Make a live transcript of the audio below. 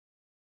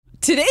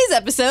Today's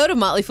episode of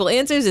Motley Fool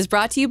Answers is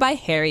brought to you by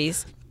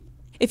Harry's.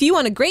 If you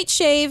want a great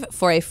shave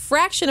for a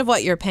fraction of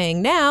what you're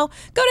paying now,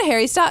 go to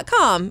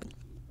harrys.com.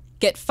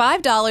 Get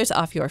 $5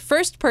 off your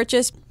first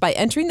purchase by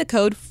entering the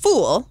code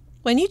FOOL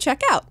when you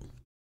check out.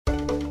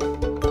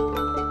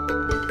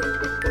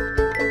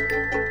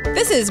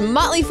 This is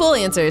Motley Fool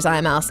Answers.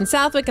 I'm Allison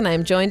Southwick, and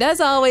I'm joined, as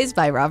always,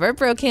 by Robert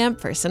Brokamp,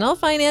 personal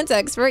finance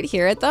expert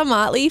here at the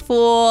Motley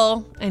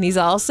Fool. And he's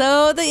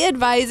also the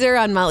advisor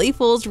on Motley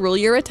Fool's Rule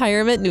Your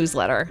Retirement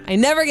newsletter. I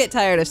never get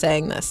tired of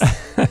saying this.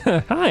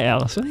 Hi,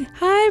 Allison.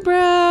 Hi,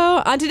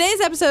 bro. On today's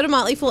episode of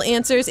Motley Fool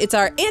Answers, it's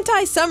our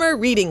anti-summer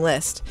reading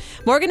list.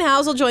 Morgan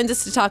Housel joins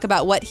us to talk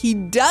about what he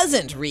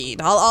doesn't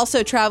read. I'll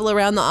also travel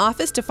around the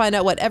office to find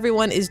out what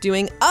everyone is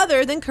doing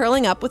other than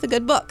curling up with a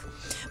good book.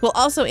 We'll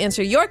also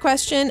answer your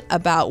question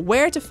about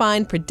where to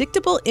find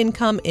predictable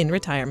income in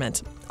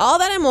retirement. All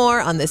that and more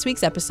on this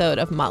week's episode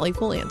of Motley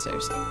Fool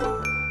Answers.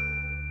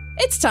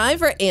 It's time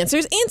for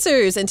Answers.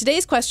 And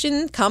today's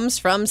question comes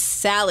from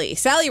Sally.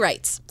 Sally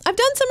writes, I've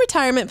done some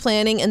retirement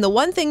planning, and the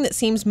one thing that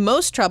seems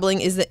most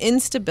troubling is the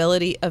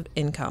instability of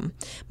income.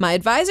 My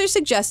advisor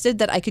suggested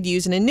that I could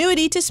use an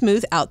annuity to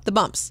smooth out the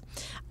bumps.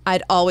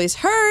 I'd always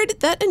heard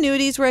that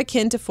annuities were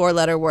akin to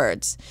four-letter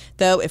words.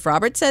 Though if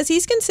Robert says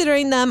he's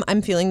considering them,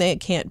 I'm feeling they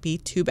can't be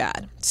too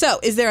bad. So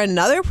is there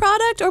another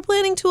product or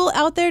planning tool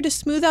out there to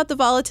smooth out the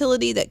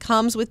volatility that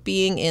comes with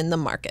being in the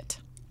market?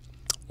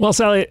 Well,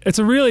 Sally, it's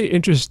a really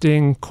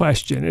interesting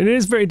question. It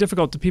is very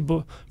difficult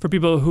for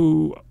people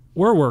who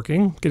were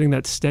working, getting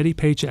that steady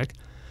paycheck,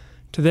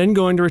 to then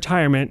go into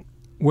retirement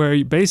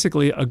where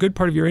basically a good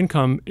part of your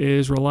income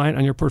is reliant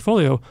on your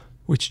portfolio,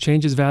 which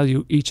changes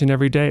value each and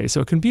every day.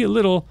 So it can be a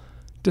little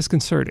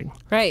disconcerting.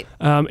 Right.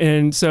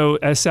 And so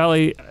as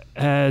Sally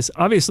has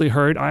obviously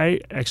heard,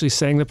 I actually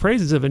sang the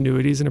praises of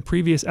annuities in a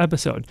previous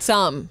episode.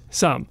 Some.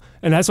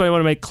 And that's what I want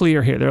to make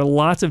clear here. There are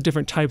lots of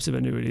different types of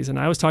annuities. And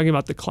I was talking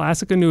about the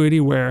classic annuity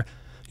where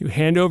you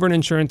hand over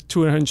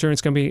to an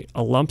insurance company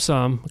a lump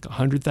sum, like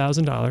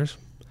 $100,000,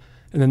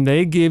 and then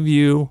they give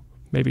you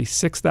maybe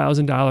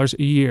 $6,000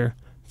 a year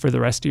for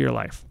the rest of your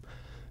life.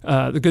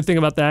 The good thing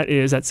about that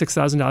is that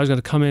 $6,000 is going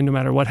to come in no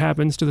matter what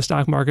happens to the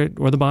stock market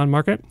or the bond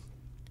market.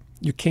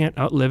 You can't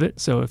outlive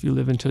it. So if you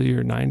live until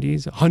your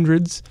 90s,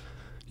 hundreds,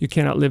 you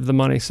can't outlive the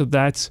money. So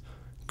that's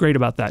great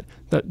about that.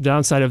 The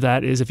downside of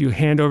that is if you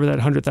hand over that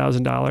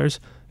 $100,000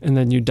 and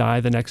then you die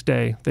the next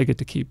day, they get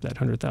to keep that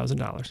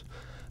 $100,000.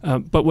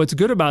 But what's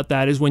good about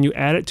that is when you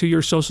add it to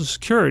your Social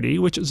Security,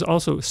 which is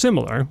also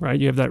similar, right?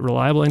 You have that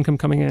reliable income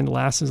coming in,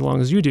 lasts as long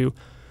as you do.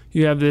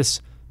 You have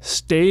this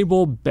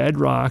stable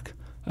bedrock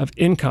of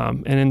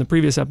income. And in the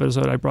previous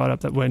episode, I brought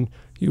up that when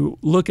you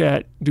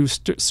do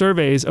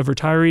surveys of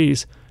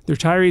retirees, the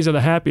retirees are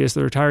the happiest,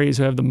 the retirees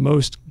who have the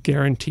most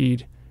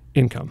guaranteed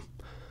income.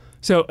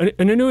 So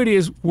an annuity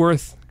is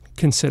worth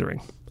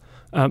considering.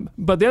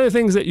 But the other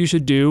things that you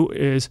should do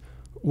is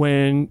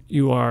when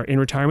you are in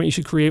retirement, you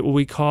should create what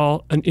we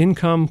call an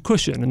income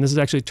cushion. And this is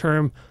actually a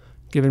term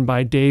given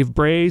by Dave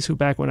Braze, who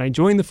back when I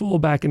joined the Fool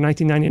back in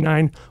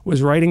 1999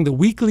 was writing the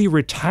weekly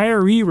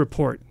retiree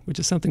report, which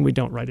is something we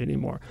don't write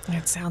anymore.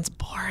 That sounds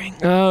boring.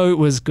 Oh, it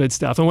was good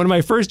stuff. And one of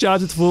my first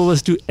jobs at the Fool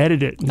was to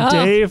edit it.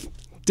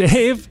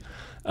 Dave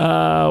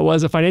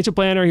was a financial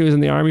planner. He was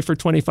in the Army for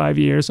 25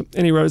 years,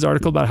 and he wrote his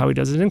article about how he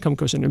does his income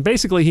cushion. And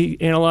basically, he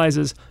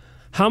analyzes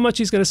how much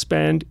he's going to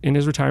spend in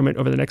his retirement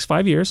over the next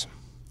 5 years,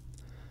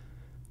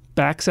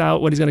 backs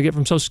out what he's going to get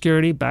from Social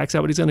Security, backs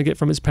out what he's going to get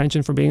from his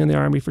pension from being in the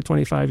Army for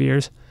 25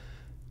 years.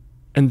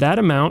 And that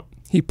amount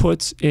he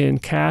puts in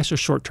cash or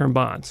short-term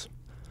bonds.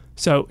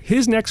 So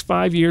his next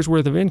 5 years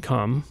worth of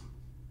income,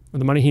 or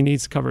the money he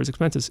needs to cover his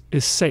expenses,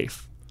 is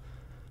safe.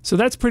 So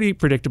that's pretty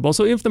predictable.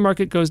 So if the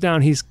market goes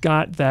down, he's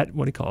got that,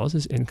 what he calls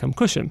his income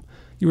cushion.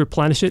 You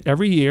replenish it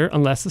every year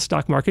unless the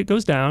stock market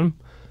goes down.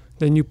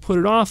 Then you put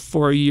it off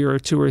for a year or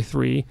two or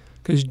three,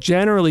 because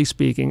generally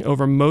speaking,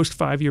 over most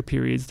 5-year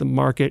periods, the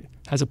market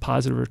has a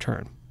positive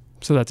return.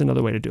 So that's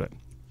another way to do it.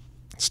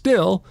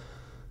 Still,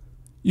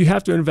 you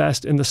have to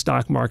invest in the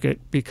stock market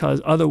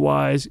because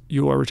otherwise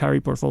your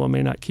retiree portfolio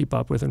may not keep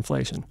up with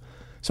inflation.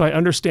 So I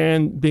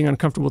understand being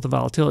uncomfortable with the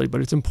volatility, but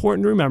it's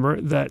important to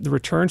remember that the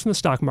returns from the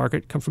stock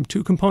market come from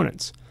two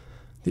components: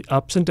 the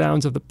ups and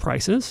downs of the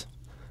prices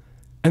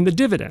and the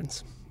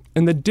dividends.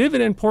 And the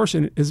dividend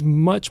portion is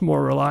much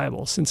more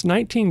reliable. Since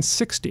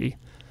 1960,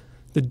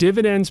 the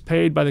dividends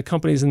paid by the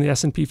companies in the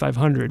S&P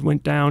 500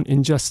 went down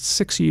in just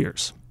 6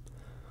 years.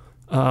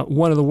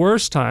 One of the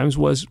worst times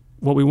was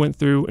what we went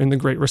through in the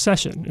Great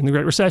Recession. In the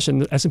Great Recession,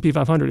 the S&P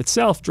 500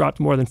 itself dropped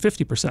more than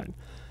 50%.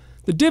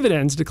 The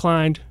dividends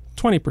declined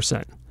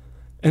 20%,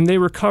 and they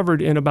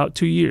recovered in about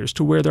 2 years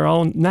to where they're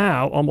all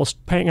now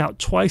almost paying out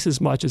twice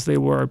as much as they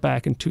were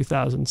back in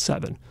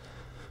 2007.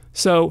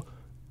 So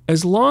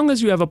as long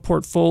as you have a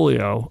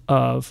portfolio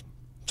of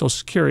Social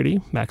Security,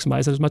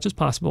 maximize it as much as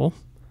possible,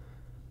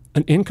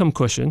 an income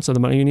cushion, so the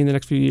money you need in the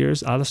next few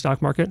years out of the stock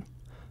market,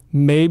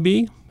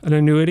 maybe an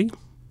annuity,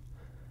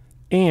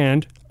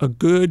 and a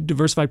good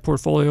diversified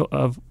portfolio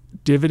of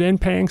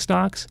dividend-paying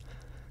stocks,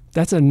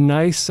 That's a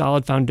nice,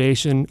 solid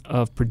foundation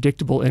of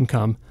predictable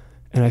income,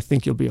 and I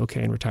think you'll be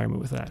okay in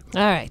retirement with that.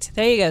 All right.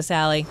 There you go,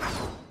 Sally.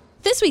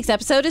 This week's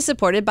episode is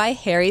supported by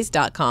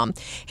Harry's.com.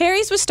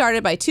 Harry's was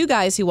started by two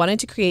guys who wanted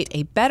to create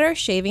a better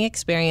shaving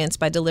experience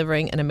by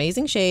delivering an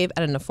amazing shave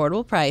at an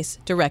affordable price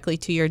directly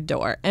to your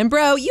door. And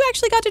bro, you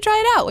actually got to try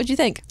it out. What'd you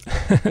think?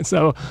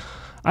 So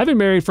I've been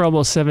married for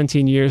almost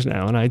 17 years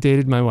now, and I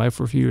dated my wife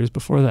for a few years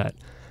before that.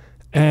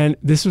 And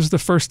this was the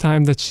first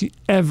time that she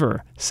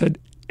ever said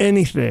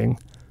anything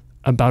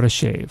about a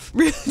shave.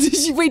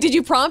 Did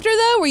you prompt her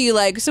though? Were you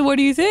like, so what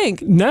do you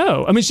think?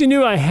 No. I mean, she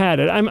knew I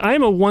had it.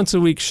 I'm a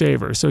once-a-week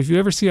shaver. So if you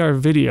ever see our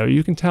video,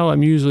 you can tell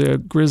I'm usually a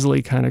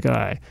grizzly kind of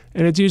guy.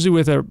 And it's usually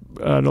with an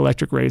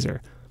electric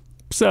razor.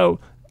 So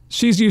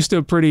she's used to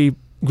a pretty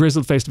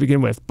grizzled face to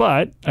begin with.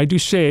 But I do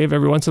shave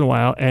every once in a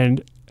while.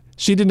 And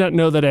she did not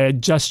know that I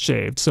had just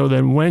shaved. So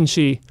then when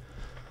she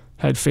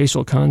had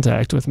facial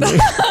contact with me...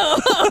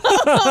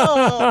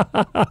 Why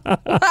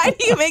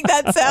do you make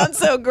that sound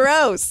so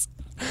gross?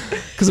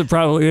 Because it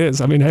probably is.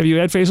 I mean, have you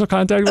had facial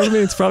contact with me?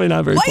 It's probably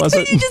not very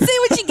pleasant. Why couldn't you just say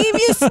when she gave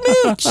you a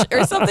smooch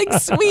or something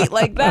sweet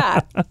like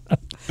that?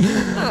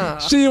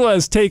 She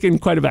was taken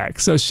quite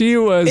aback. So she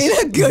was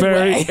in a good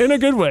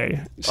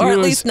way. Or at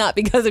least not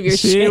because of your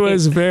shave. She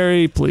was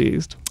very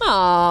pleased.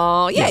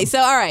 Oh, yay. Yeah. So,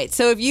 all right.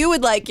 So if you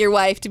would like your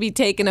wife to be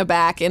taken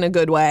aback in a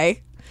good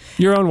way.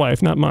 Your own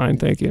wife, not mine.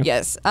 Thank you.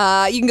 Yes.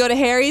 You can go to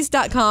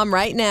harrys.com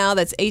right now.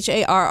 That's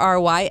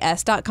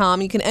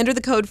HARRYS.com. You can enter the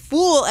code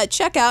FOOL at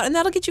checkout, and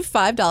that'll get you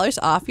 $5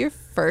 off your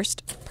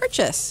first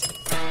purchase.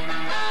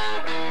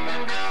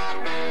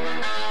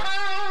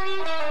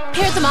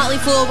 Here at The Motley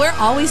Fool, we're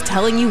always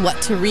telling you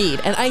what to read.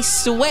 And I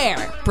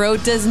swear, bro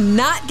does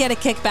not get a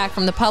kickback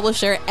from the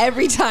publisher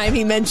every time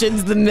he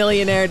mentions The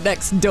Millionaire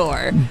Next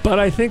Door. But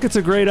I think it's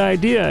a great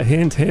idea.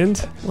 Hint,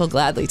 hint. We'll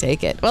gladly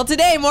take it. Well,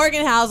 today,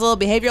 Morgan Housel,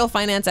 behavioral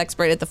finance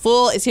expert at The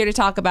Fool, is here to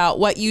talk about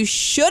what you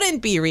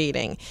shouldn't be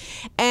reading.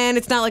 And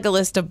it's not like a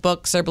list of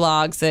books or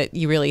blogs that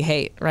you really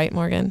hate, right,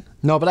 Morgan?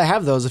 No, but I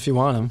have those if you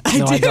want them.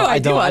 I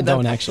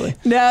don't actually.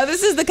 No,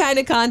 this is the kind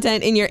of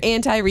content in your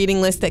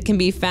anti-reading list that can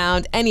be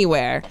found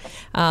anywhere.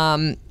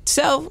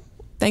 So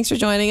thanks for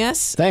joining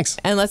us. Thanks.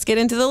 And let's get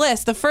into the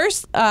list. The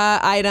first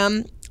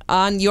item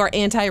on your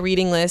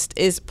anti-reading list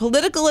is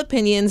political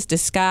opinions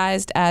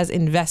disguised as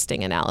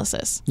investing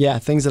analysis. Yeah,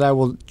 things that I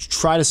will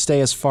try to stay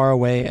as far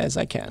away as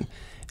I can.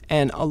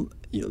 And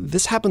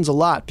this happens a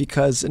lot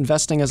because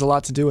investing has a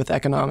lot to do with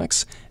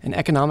economics, and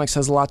economics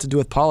has a lot to do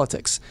with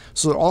politics.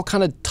 So they're all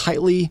kind of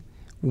tightly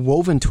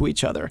woven to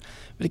each other.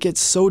 But it gets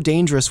so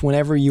dangerous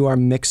whenever you are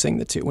mixing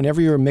the two,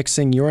 whenever you're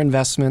mixing your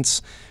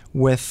investments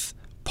with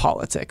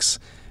politics.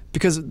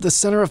 Because the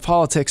center of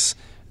politics,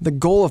 the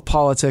goal of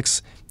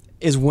politics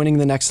is winning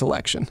the next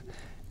election.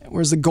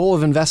 Whereas the goal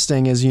of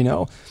investing is,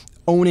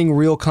 owning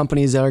real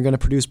companies that are going to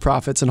produce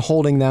profits and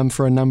holding them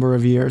for a number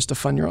of years to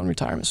fund your own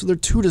retirement. So they're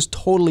two just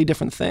totally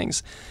different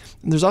things.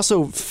 And there's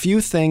also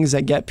few things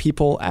that get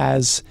people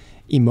as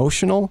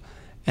emotional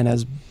and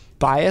as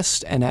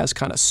biased and as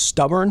kind of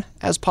stubborn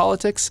as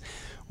politics,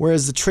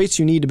 whereas the traits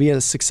you need to be a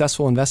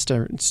successful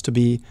investor is to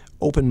be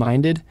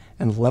open-minded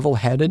and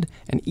level-headed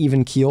and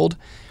even-keeled.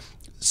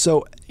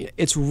 So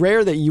it's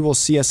rare that you will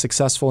see a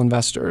successful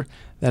investor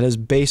that has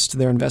based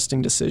their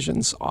investing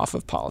decisions off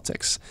of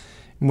politics.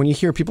 When you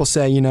hear people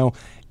say,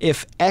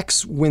 if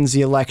X wins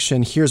the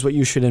election, here's what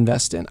you should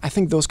invest in, I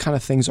think those kind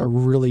of things are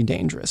really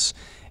dangerous.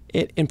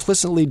 It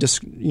implicitly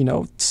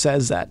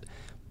says that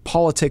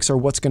politics are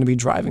what's going to be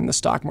driving the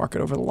stock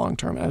market over the long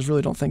term. And I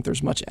really don't think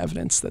there's much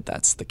evidence that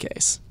that's the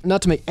case.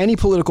 Not to make any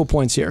political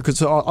points here,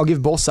 because I'll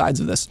give both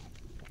sides of this.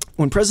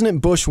 When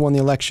President Bush won the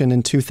election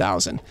in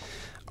 2000,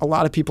 a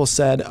lot of people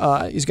said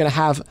he's going to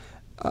have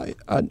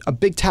a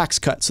big tax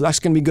cut. So that's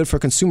going to be good for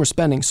consumer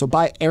spending. So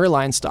buy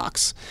airline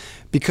stocks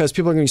because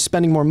people are going to be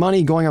spending more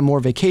money, going on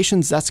more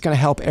vacations. That's going to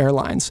help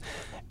airlines.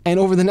 And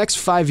over the next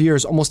 5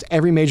 years, almost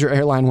every major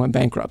airline went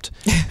bankrupt.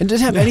 It didn't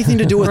have anything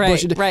to do with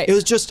Bush. Right. It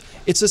was just,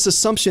 it's this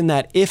assumption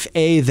that if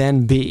A,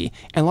 then B.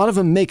 And a lot of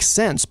them make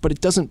sense, but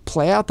it doesn't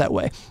play out that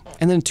way.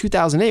 And then in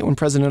 2008, when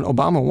President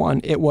Obama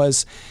won, it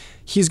was,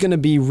 he's going to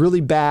be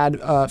really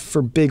bad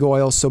for big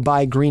oil, so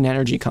buy green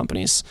energy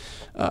companies,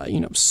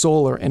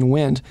 solar and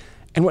wind.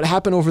 And what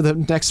happened over the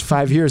next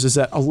 5 years is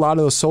that a lot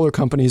of those solar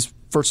companies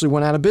virtually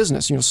went out of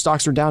business.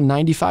 Stocks are down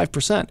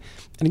 95%.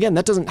 And again,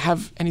 that doesn't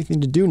have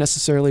anything to do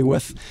necessarily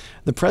with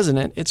the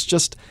president. It's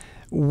just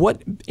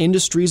what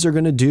industries are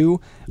going to do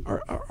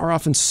are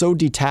often so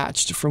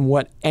detached from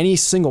what any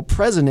single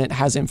president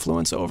has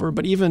influence over,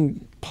 but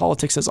even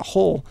politics as a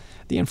whole,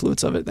 the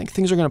influence of it,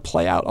 things are going to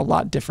play out a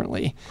lot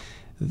differently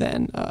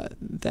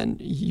than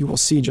you will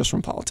see just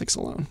from politics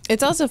alone.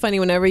 It's also funny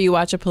whenever you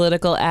watch a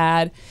political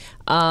ad,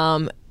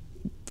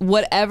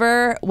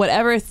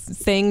 whatever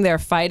thing they're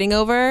fighting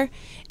over,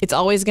 it's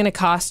always going to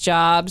cost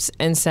jobs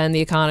and send the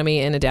economy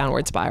in a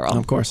downward spiral.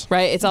 Of course.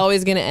 Right? It's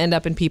always going to end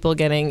up in people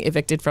getting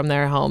evicted from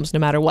their homes, no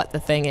matter what the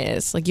thing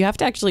is. Like, you have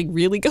to actually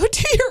really go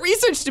do your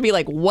research to be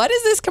like, what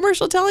is this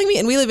commercial telling me?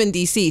 And we live in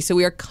DC, so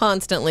we are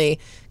constantly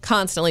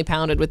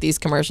pounded with these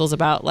commercials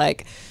about,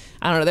 like,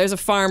 I don't know, there's a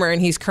farmer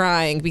and he's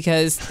crying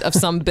because of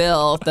some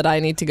bill that I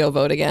need to go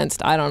vote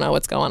against. I don't know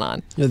what's going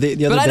on. You know,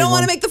 the other but I big don't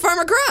want one- to make the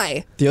farmer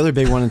cry. The other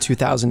big one in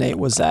 2008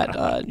 was that,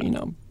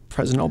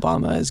 President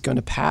Obama is going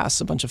to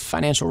pass a bunch of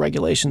financial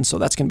regulations, so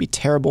that's going to be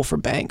terrible for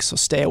banks. So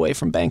stay away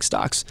from bank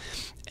stocks.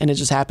 And it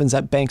just happens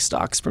that bank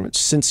stocks, pretty much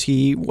since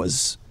he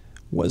was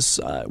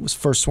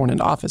first sworn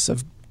into office,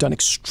 have done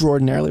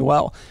extraordinarily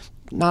well.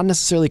 Not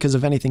necessarily because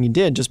of anything he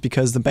did, just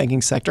because the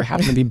banking sector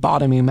happened to be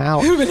bottoming him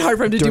out. It would have been hard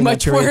for him to do during that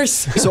much period. worse.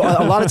 So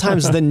a lot of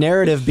times the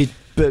narrative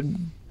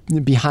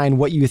behind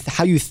what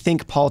how you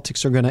think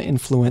politics are going to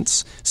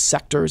influence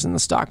sectors in the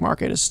stock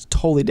market is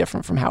totally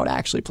different from how it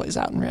actually plays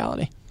out in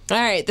reality. All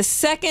right, the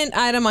second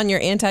item on your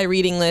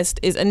anti-reading list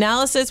is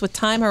analysis with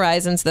time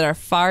horizons that are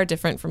far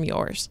different from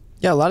yours.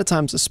 Yeah, a lot of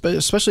times,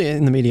 especially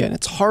in the media, and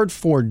it's hard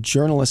for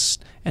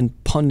journalists and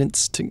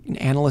pundits and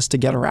analysts to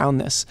get around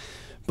this,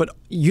 but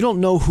you don't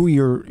know who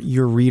your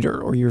reader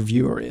or your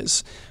viewer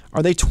is.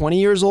 Are they 20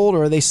 years old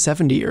or are they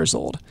 70 years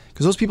old?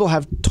 Because those people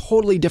have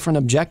totally different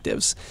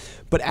objectives.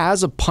 But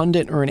as a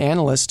pundit or an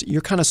analyst,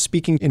 you're kind of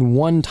speaking in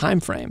one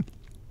time frame.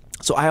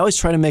 So I always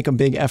try to make a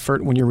big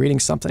effort when you're reading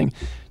something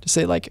to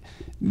say, like,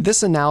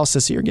 this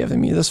analysis that you're giving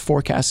me, this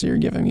forecast that you're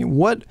giving me,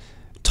 what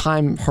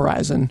time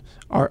horizon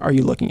are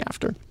you looking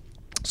after?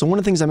 So one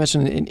of the things I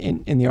mentioned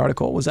in the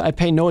article was that I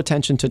pay no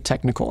attention to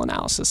technical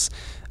analysis.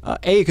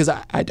 A, because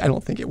I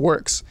don't think it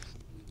works.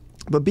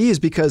 But B is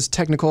because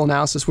technical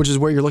analysis, which is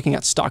where you're looking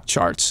at stock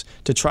charts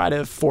to try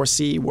to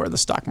foresee where the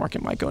stock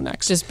market might go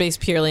next. Just based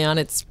purely on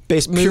its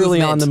Based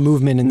purely on the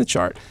movement in the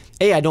chart.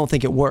 A, I don't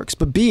think it works.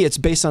 But B, it's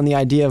based on the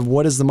idea of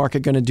what is the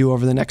market going to do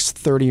over the next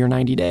 30 or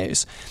 90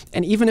 days.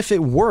 And even if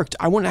it worked,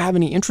 I wouldn't have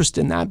any interest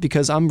in that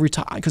because I'm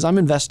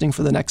investing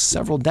for the next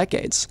several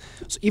decades.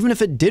 So even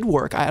if it did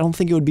work, I don't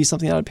think it would be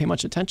something that I'd pay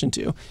much attention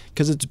to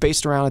because it's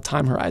based around a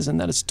time horizon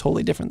that is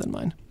totally different than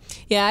mine.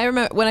 Yeah, I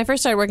remember when I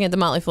first started working at the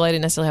Motley Fool, I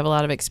didn't necessarily have a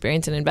lot of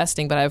experience in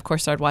investing, but I, of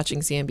course, started watching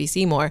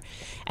CNBC more.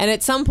 And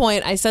at some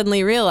point, I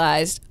suddenly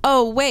realized,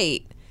 oh,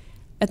 wait,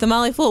 at the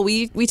Motley Fool,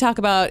 we talk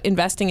about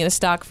investing in a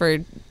stock for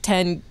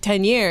 10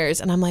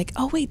 years. And I'm like,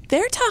 oh, wait,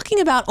 they're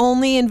talking about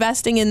only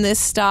investing in this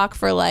stock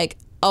for like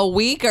a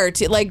week or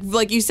two,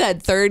 like you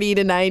said, 30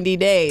 to 90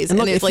 days. And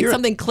look, it's like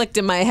something clicked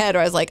in my head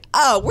where I was like,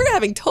 oh, we're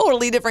having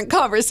totally different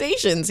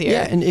conversations here.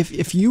 Yeah, and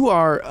if you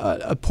are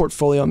a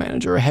portfolio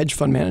manager, a hedge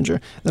fund manager,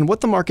 then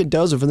what the market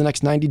does over the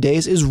next 90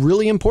 days is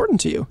really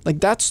important to you. Like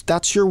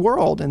that's your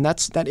world, and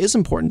that is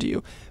important to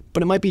you.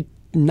 But it might be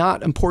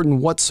not important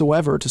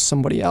whatsoever to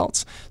somebody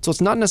else. So it's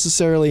not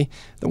necessarily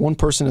that one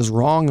person is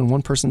wrong and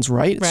one person's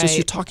right. It's just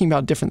you're talking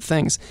about different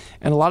things.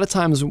 And a lot of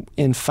times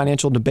in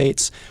financial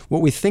debates,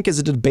 what we think is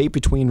a debate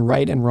between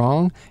right and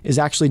wrong is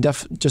actually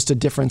just a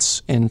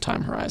difference in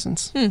time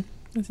horizons.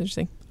 That's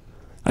interesting.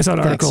 I saw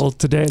an article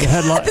today. The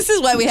headline. This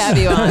is why we have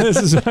you on. This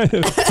is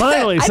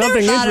finally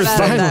something I never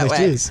thought interesting. about it that way.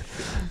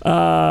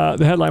 Jeez.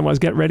 The headline was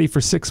 "Get ready for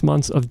 6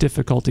 months of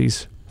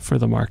difficulties for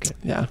the market."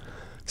 Yeah.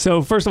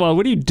 So first of all,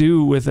 what do you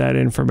do with that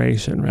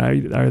information,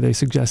 right? Are they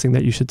suggesting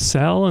that you should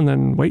sell and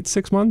then wait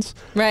 6 months?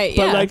 Right,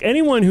 But yeah. like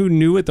anyone who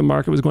knew what the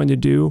market was going to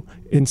do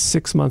in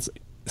 6 month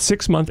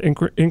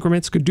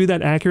increments could do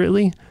that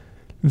accurately,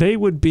 they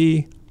would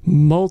be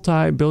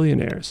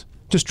multi-billionaires,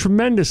 just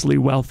tremendously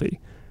wealthy.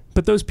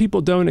 But those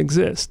people don't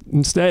exist.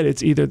 Instead,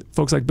 it's either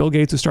folks like Bill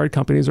Gates who started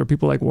companies or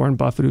people like Warren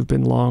Buffett who've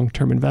been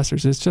long-term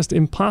investors. It's just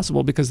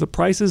impossible because the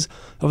prices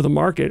of the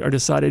market are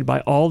decided by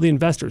all the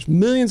investors,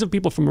 millions of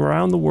people from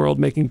around the world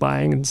making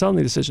buying and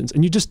selling decisions,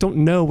 and you just don't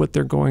know what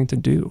they're going to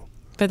do.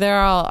 But there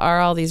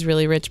are all these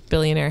really rich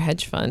billionaire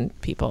hedge fund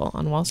people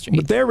on Wall Street.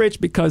 But they're rich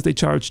because they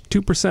charge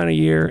 2% a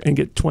year and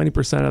get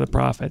 20% of the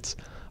profits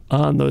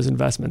on those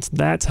investments.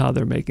 That's how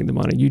they're making the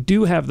money. You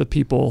do have the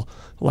people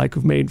like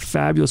who've made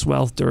fabulous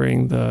wealth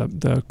during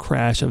the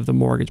crash of the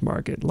mortgage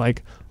market,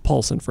 like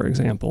Paulson, for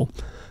example.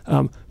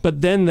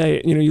 But then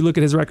you look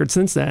at his record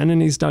since then,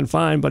 and he's done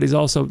fine. But he's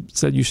also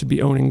said you should be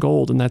owning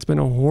gold, and that's been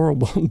a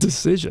horrible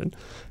decision.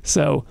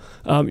 So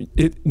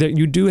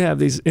you do have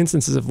these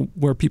instances of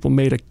where people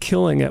made a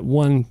killing at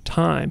one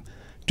time.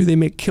 Do they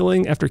make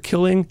killing after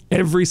killing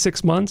every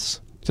 6 months?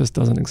 Just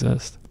doesn't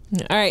exist.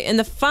 All right, and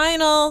the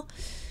final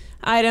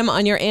item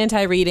on your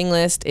anti-reading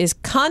list is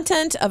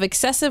content of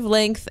excessive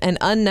length and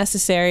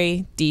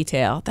unnecessary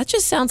detail. That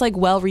just sounds like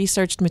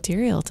well-researched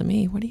material to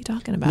me. What are you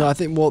talking about? No, I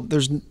think,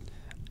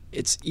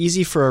 it's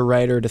easy for a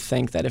writer to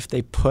think that if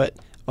they put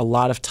a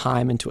lot of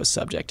time into a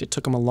subject, it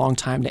took them a long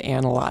time to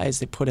analyze,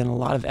 they put in a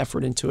lot of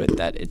effort into it,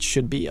 that it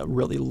should be a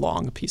really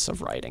long piece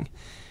of writing.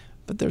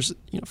 But there's,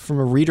 from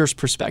a reader's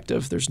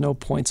perspective, there's no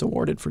points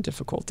awarded for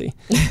difficulty.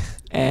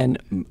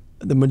 And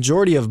the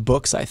majority of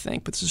books, I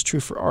think, but this is true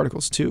for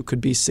articles too,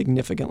 could be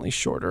significantly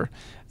shorter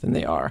than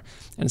they are.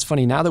 And it's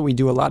funny, now that we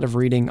do a lot of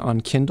reading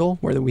on Kindle,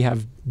 where we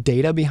have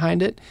data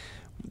behind it,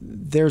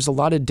 there's a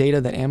lot of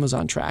data that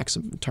Amazon tracks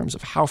in terms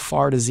of how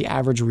far does the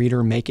average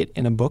reader make it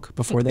in a book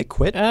before they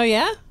quit. Oh,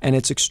 yeah? And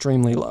it's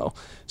extremely low.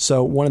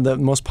 So one of the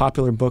most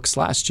popular books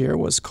last year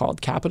was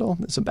called Capital.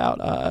 It's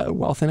about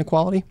wealth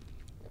inequality.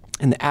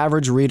 And the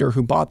average reader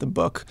who bought the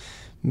book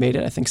made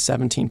it, I think,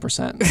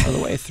 17% of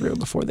the way through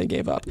before they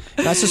gave up.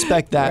 And I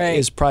suspect that Right.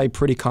 is probably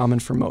pretty common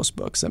for most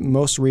books, that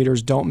most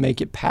readers don't make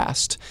it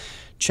past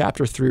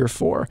chapter 3 or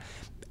 4.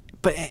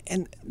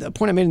 And the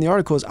point I made in the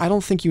article is I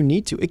don't think you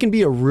need to. It can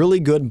be a really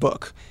good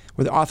book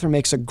where the author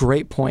makes a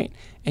great point,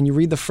 and you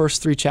read the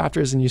first 3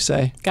 chapters and you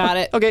say, Got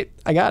it. Okay,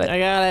 I got it. I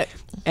got it.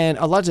 And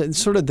a lot of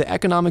sort of the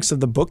economics of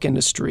the book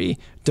industry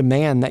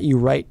demand that you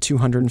write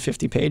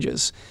 250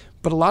 pages.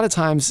 But a lot of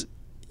times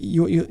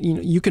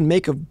you can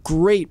make a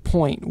great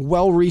point,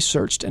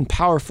 well-researched and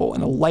powerful,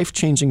 and a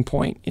life-changing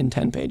point in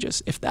 10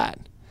 pages, if that.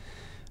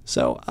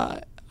 So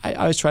I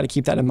always try to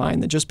keep that in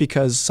mind, that just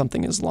because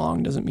something is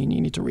long doesn't mean you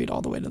need to read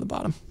all the way to the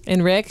bottom.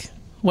 And Rick,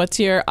 what's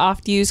your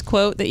oft-used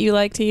quote that you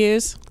like to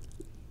use?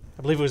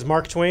 I believe it was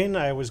Mark Twain.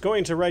 I was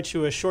going to write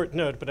you a short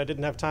note, but I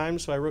didn't have time,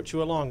 so I wrote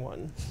you a long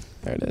one.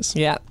 There it is.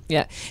 Yeah,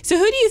 yeah. So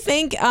who do you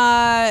think,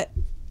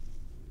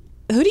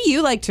 who do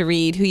you like to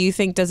read who you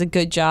think does a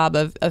good job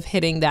of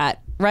hitting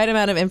that right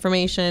amount of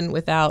information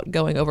without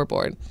going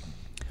overboard?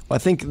 Well, I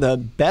think the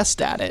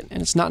best at it,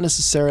 and it's not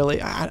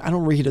necessarily, I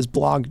don't read his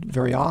blog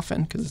very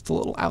often because it's a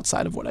little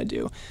outside of what I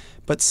do,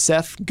 but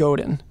Seth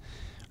Godin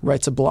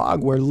writes a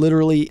blog where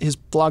literally his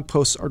blog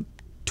posts are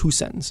 2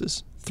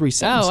 sentences, 3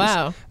 sentences. Oh,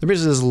 wow. They're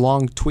basically this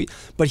long tweet.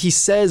 But he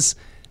says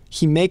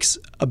he makes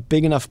a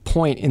big enough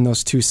point in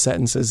those 2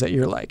 sentences that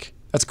you're like,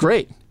 that's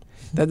great.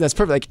 That's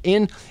perfect. Like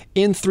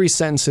in 3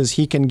 sentences,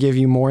 he can give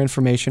you more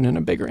information and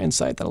a bigger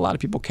insight that a lot of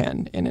people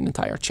can in an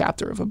entire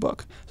chapter of a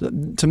book. So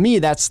to me,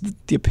 that's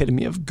the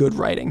epitome of good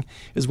writing,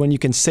 is when you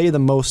can say the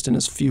most in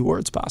as few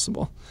words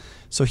possible.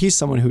 So he's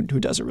someone who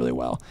does it really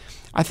well.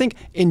 I think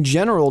in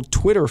general,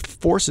 Twitter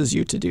forces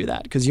you to do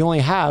that because you only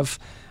have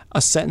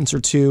a sentence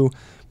or 2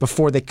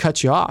 before they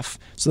cut you off.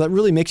 So that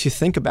really makes you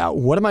think about,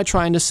 what am I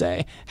trying to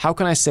say? How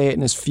can I say it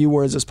in as few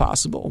words as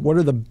possible? What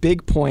are the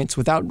big points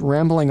without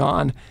rambling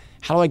on?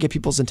 How do I get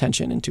people's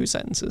attention in 2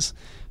 sentences?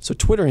 So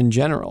Twitter in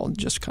general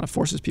just kind of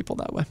forces people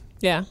that way.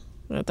 Yeah.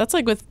 That's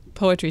like with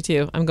poetry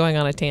too. I'm going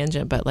on a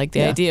tangent, but like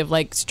the idea of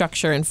like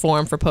structure and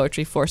form for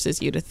poetry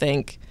forces you to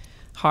think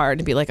hard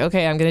and be like,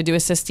 okay, I'm going to do a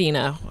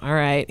sestina. All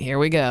right, here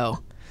we go.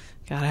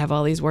 Gotta have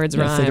all these words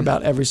rhyme. Think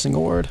about every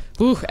single word.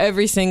 Ooh,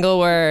 every single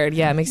word.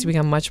 Yeah, it makes you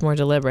become much more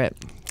deliberate.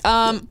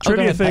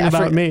 Trivia thing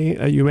about me,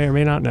 you may or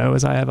may not know,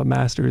 is I have a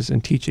master's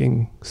in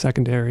teaching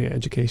secondary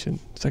education,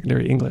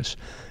 secondary English.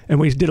 And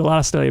we did a lot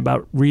of study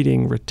about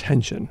reading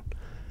retention.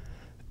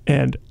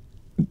 And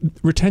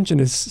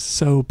retention is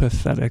so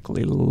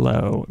pathetically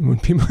low when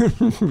people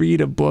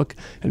read a book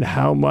and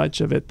how much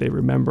of it they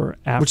remember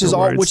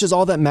afterwards. Which is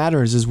all that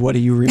matters, is what do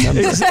you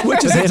remember?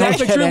 Which is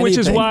exactly true. Anything. Which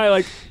is why,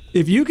 like,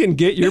 if you can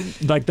get your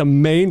the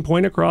main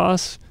point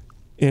across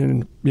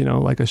in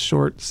like a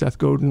short Seth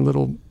Godin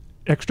little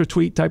extra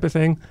tweet type of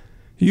thing,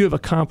 you have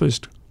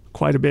accomplished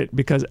quite a bit,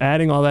 because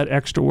adding all that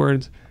extra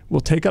words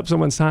will take up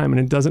someone's time, and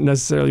it doesn't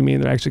necessarily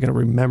mean they're actually going to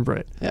remember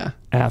it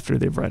after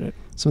they've read it.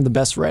 Some of the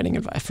best writing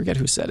advice, I forget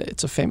who said it.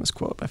 It's a famous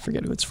quote. I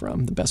forget who it's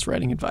from. The best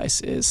writing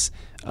advice is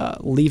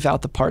leave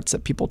out the parts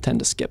that people tend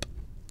to skip.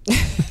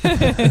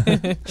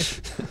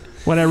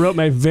 When I wrote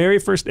my very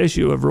first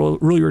issue of Rural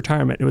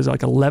Retirement, it was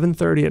like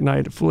 11:30 at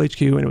night at Full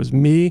HQ, and it was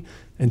me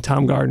and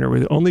Tom Gardner were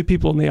the only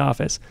people in the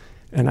office.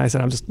 And I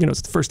said,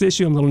 it's the first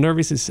issue. I'm a little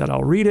nervous. He said,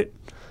 I'll read it.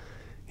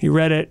 He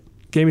read it,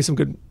 gave me some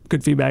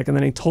good feedback, and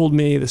then he told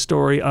me the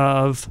story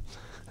of,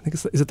 I think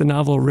is it the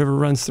novel River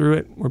Runs Through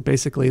It, where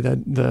basically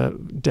the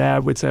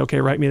dad would say,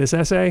 okay, write me this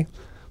essay.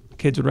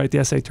 Kids would write the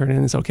essay, turn it in,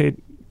 and say, okay,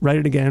 write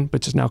it again,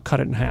 but just now cut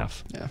it in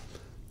half. Yeah.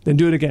 Then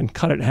do it again,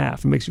 cut it in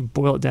half. It makes you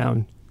boil it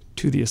down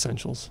to the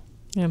essentials.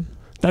 Yeah.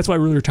 That's why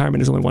Rural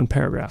Retirement is only 1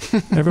 paragraph.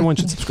 Everyone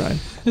should subscribe.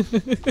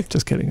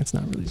 Just kidding. It's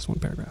not really just 1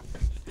 paragraph.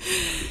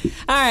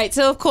 All right.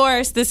 So, of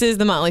course, this is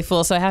The Motley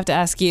Fool. So I have to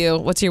ask you,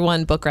 what's your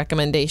one book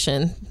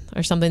recommendation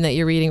or something that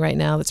you're reading right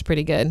now that's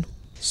pretty good?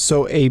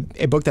 So a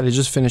book that I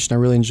just finished and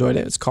I really enjoyed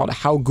it. It's called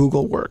How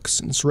Google Works.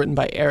 And it's written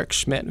by Eric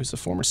Schmidt, who's the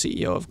former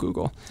CEO of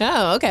Google.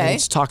 Oh, okay.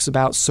 And it talks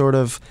about sort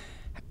of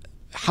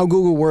how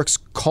Google works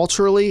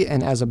culturally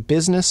and as a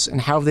business, and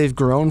how they've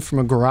grown from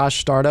a garage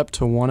startup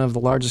to one of the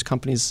largest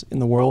companies in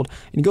the world.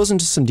 And he goes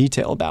into some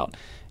detail about,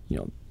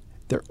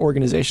 their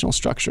organizational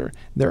structure,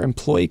 their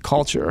employee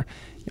culture,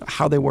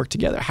 how they work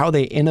together, how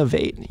they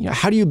innovate.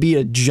 How do you be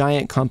a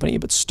giant company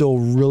but still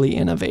really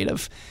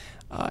innovative?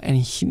 And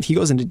he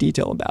goes into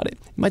detail about it.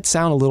 It might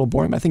sound a little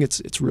boring, but I think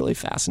it's really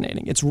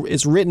fascinating.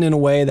 It's written in a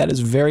way that is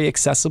very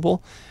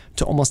accessible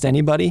to almost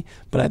anybody,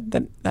 but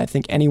I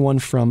think anyone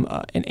from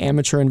an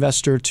amateur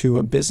investor to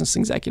a business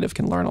executive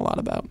can learn a lot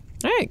about.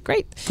 All right,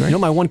 great.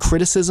 My one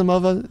criticism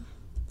of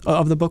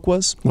the book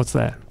was? What's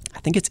that? I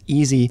think it's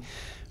easy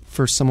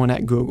for someone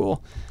at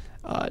Google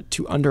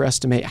to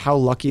underestimate how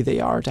lucky they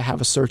are to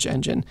have a search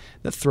engine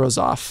that throws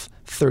off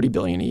 $30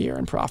 billion a year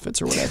in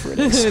profits or whatever it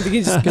is.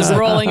 Just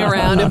rolling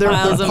around in there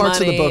piles are of parts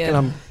money. of the book,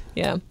 and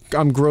Yeah.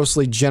 I'm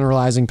grossly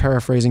generalizing,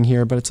 paraphrasing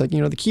here, but it's like,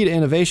 the key to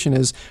innovation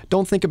is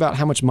don't think about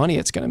how much money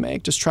it's going to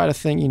make. Just try to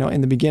think,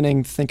 in the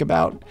beginning, think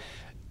about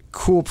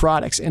cool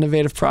products,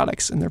 innovative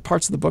products. And there are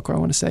parts of the book where I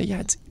want to say,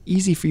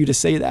 easy for you to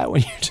say that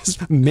when you're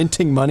just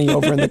minting money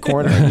over in the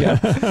corner and you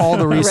have all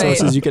the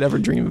resources you could ever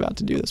dream about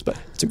to do this. But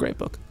it's a great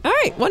book. All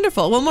right,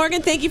 wonderful. Well,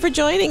 Morgan, thank you for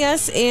joining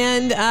us,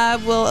 and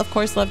we'll, of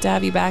course, love to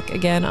have you back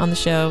again on the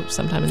show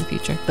sometime in the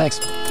future. Thanks.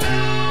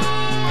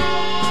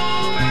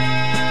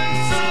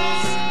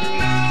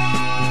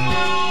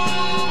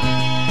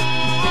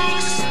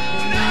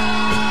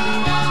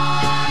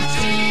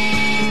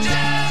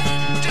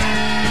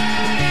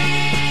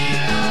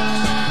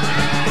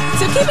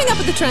 Keeping up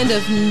with the trend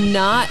of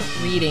not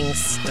reading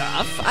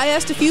stuff, I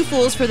asked a few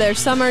fools for their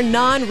summer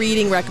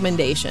non-reading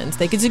recommendations.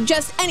 They could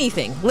suggest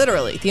anything,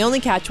 literally. The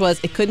only catch was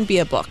it couldn't be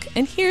a book.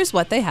 And here's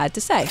what they had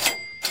to say.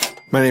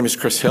 My name is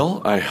Chris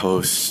Hill. I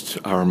host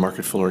our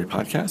Market Foolery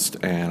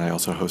podcast, and I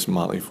also host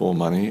Motley Fool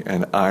Money,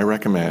 and I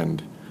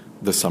recommend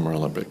the Summer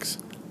Olympics.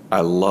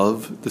 I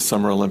love the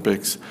Summer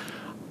Olympics.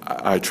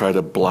 I try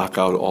to block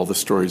out all the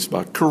stories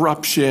about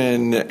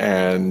corruption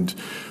and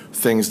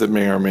things that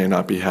may or may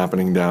not be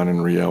happening down in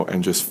Rio,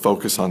 and just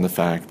focus on the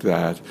fact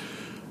that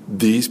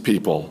these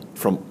people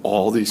from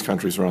all these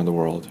countries around the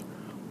world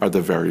are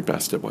the very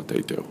best at what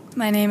they do.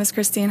 My name is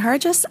Christine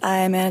Hargis.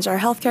 I manage our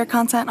healthcare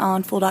content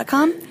on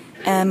Fool.com,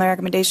 and my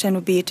recommendation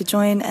would be to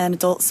join an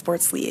adult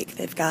sports league.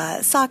 They've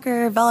got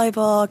soccer,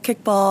 volleyball,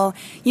 kickball,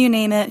 you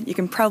name it. You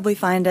can probably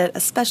find it,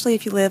 especially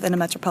if you live in a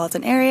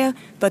metropolitan area,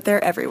 but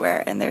they're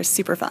everywhere, and they're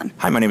super fun.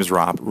 Hi, my name is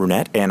Rob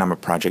Runette, and I'm a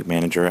project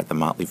manager at the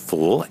Motley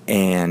Fool,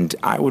 and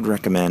I would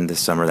recommend this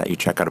summer that you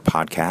check out a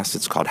podcast.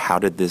 It's called How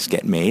Did This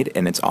Get Made,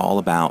 and it's all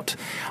about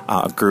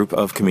a group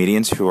of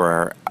comedians who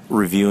are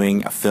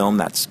reviewing a film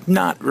that's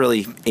not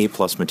really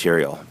A-plus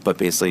material, but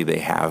basically they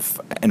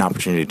have an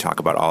opportunity to talk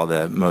about all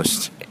the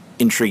most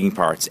intriguing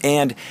parts.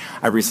 And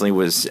I recently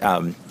was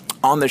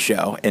on the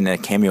show in a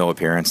cameo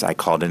appearance. I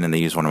called in and they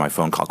used one of my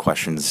phone call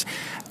questions,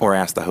 or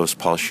asked the host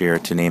Paul Scheer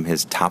to name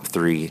his top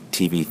 3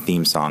 TV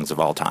theme songs of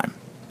all time.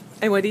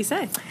 And what did he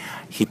say?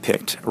 He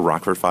picked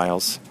Rockford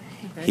Files,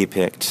 he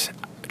picked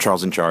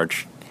Charles in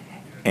Charge,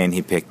 and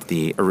he picked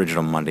the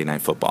original Monday Night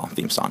Football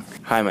theme song.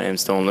 Hi, my name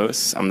is Dylan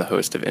Lewis. I'm the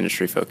host of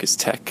Industry Focused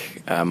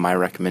Tech. My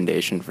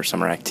recommendation for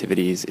summer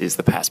activities is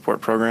the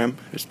Passport program.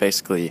 It's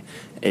basically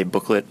a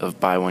booklet of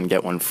buy one,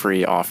 get one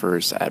free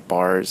offers at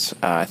bars.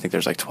 I think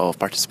there's like 12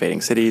 participating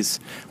cities.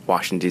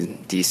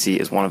 Washington, D.C.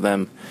 is one of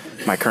them.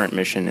 My current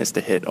mission is to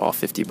hit all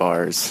 50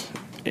 bars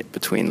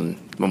between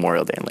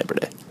Memorial Day and Labor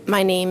Day.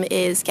 My name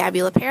is Gabby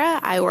LaPera.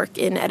 I work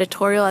in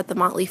editorial at the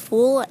Motley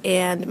Fool,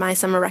 and my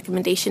summer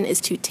recommendation is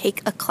to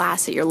take a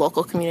class at your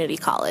local community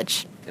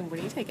college. And what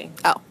are you taking?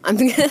 Oh, I'm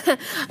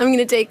going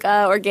to take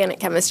organic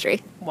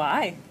chemistry.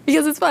 Why?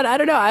 Because it's fun. I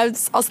don't know. I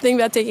was also thinking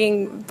about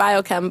taking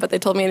biochem, but they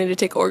told me I need to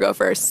take Orgo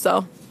first,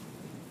 so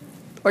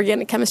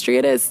organic chemistry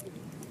it is.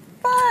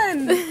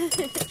 Fun!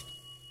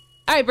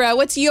 All right, bro,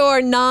 what's your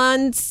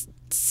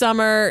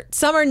summer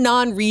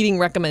non-reading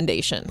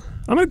recommendation?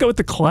 I'm going to go with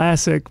the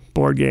classic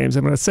board games.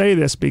 I'm going to say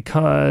this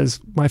because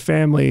my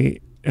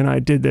family and I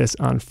did this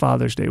on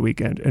Father's Day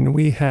weekend, and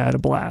we had a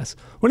blast.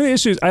 One of the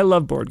issues, I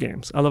love board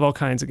games. I love all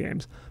kinds of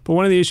games. But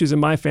one of the issues in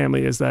my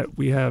family is that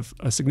we have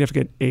a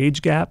significant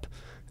age gap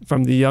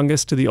from the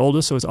youngest to the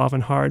oldest, so it's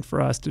often hard for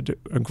us to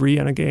agree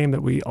on a game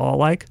that we all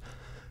like.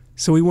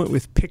 So we went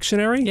with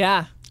Pictionary.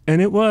 Yeah.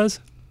 And it was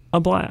a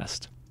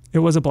blast. It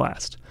was a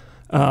blast.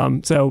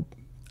 So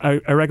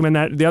I recommend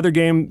that. The other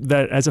game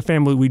that, as a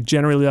family, we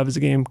generally love is a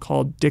game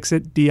called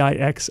Dixit,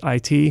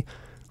 D-I-X-I-T.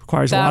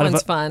 Requires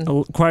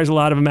a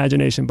lot of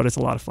imagination, but it's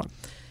a lot of fun.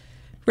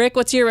 Rick,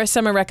 what's your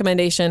summer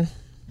recommendation?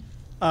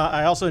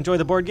 I also enjoy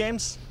the board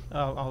games.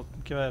 I'll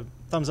give a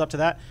thumbs up to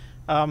that.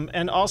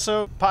 And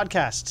also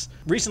podcasts.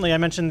 Recently, I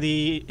mentioned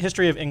the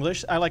history of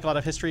English. I like a lot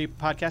of history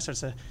podcasts.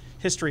 There's a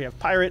history of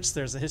pirates.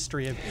 There's a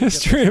history of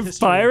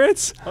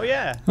pirates. Oh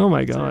yeah. Oh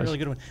my gosh. gosh. A really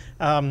good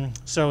one.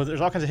 So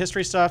there's all kinds of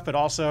history stuff, but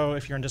also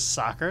if you're into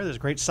soccer, there's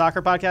great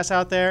soccer podcasts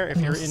out there. If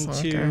you're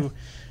into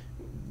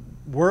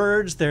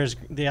words, there's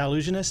The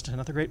Allusionist,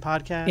 another great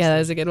podcast. Yeah,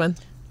 that is a good one.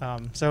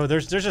 So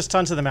there's just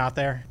tons of them out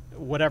there.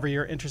 Whatever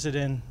you're interested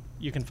in,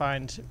 you can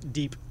find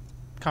deep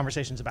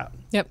conversations about.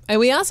 Yep. And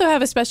we also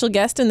have a special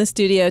guest in the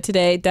studio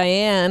today,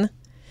 Diane.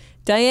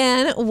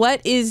 Diane,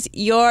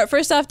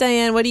 first off,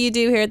 Diane, what do you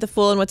do here at The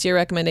Fool, and what's your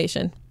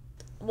recommendation?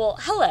 Well,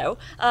 hello.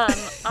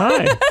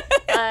 Hi.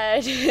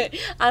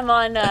 I'm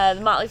on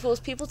the Motley Fool's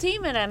People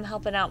team, and I'm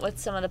helping out with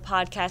some of the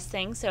podcast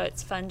things, so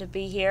it's fun to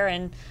be here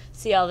and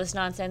see all this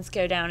nonsense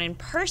go down in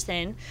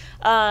person.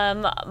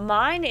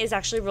 Mine is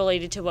actually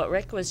related to what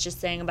Rick was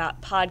just saying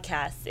about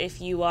podcasts.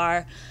 If you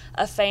are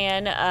a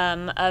fan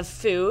of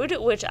food,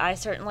 which I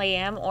certainly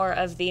am, or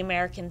of the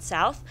American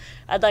South,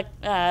 I'd like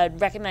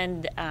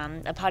recommend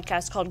a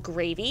podcast called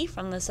Gravy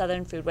from the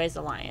Southern Foodways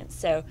Alliance.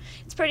 So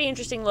it's a pretty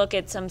interesting look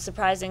at some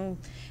surprising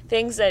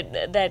things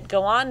that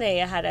go on. They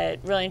had a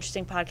really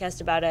interesting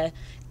podcast about a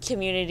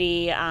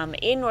community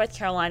in North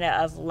Carolina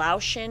of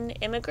Laotian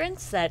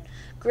immigrants that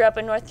grew up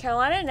in North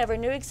Carolina and never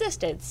knew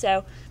existed.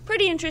 So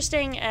pretty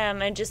interesting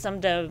and just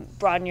something to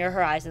broaden your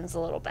horizons a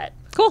little bit.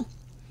 Cool.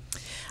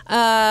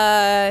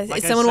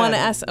 Like someone I want to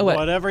said, ask? Oh, what?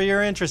 Whatever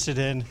you're interested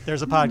in,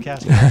 there's a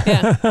podcast.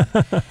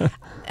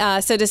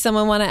 So does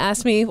someone want to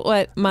ask me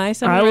what my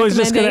summer I was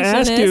just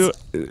recommendation going to ask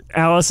is? you,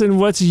 Allison,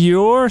 what's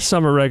your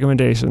summer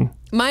recommendation?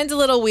 Mine's a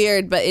little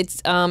weird, but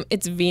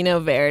it's Vino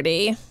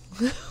Verde,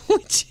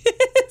 which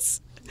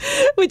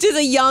is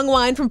a young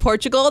wine from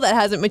Portugal that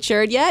hasn't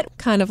matured yet,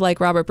 kind of like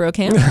Robert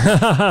Brokamp.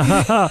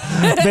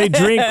 They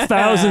drink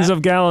thousands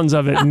of gallons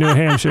of it in New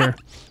Hampshire.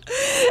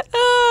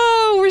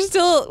 Oh,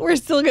 we're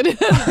still gonna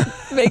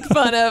make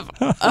fun of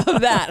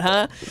that,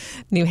 huh?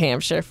 New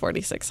Hampshire,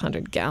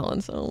 4,600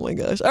 gallons. Oh my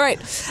gosh! All right,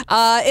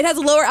 it has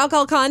a lower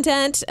alcohol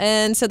content,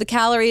 and so the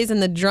calories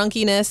and the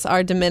drunkiness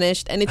are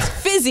diminished, and it's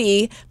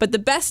fizzy. But the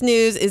best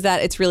news is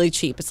that it's really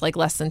cheap. It's like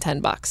less than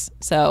 $10.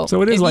 So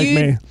it is like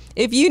me.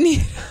 If you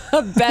need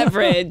a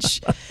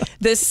beverage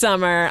this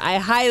summer, I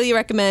highly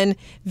recommend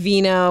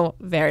Vino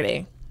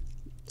Verde.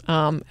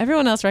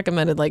 Everyone else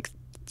recommended like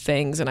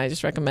things, and I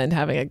just recommend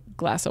having a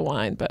glass of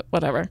wine, but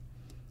whatever.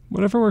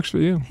 Whatever works for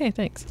you. Hey,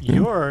 thanks.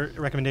 Your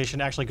recommendation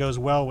actually goes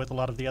well with a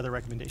lot of the other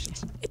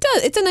recommendations. It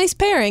does. It's a nice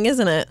pairing,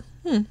 isn't it?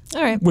 All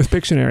right. With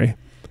Pictionary.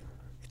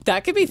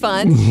 That could be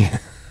fun.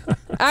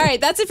 All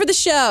right, that's it for the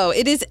show.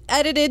 It is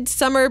edited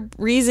summer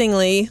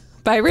breezingly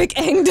by Rick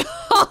Engdahl.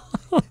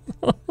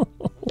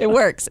 It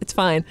works. It's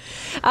fine.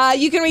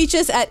 You can reach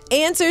us at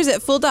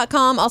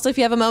answers@fool.com. Also, if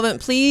you have a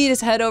moment,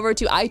 please head over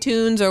to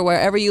iTunes or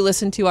wherever you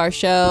listen to our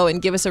show and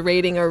give us a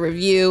rating or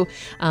review.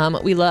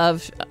 We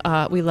love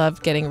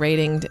getting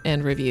ratinged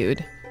and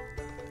reviewed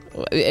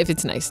if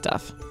it's nice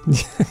stuff.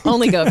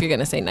 Only go if you're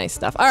going to say nice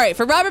stuff. All right,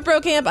 for Robert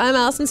Brokamp, I'm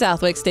Allison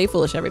Southwick. Stay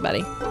foolish,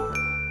 everybody.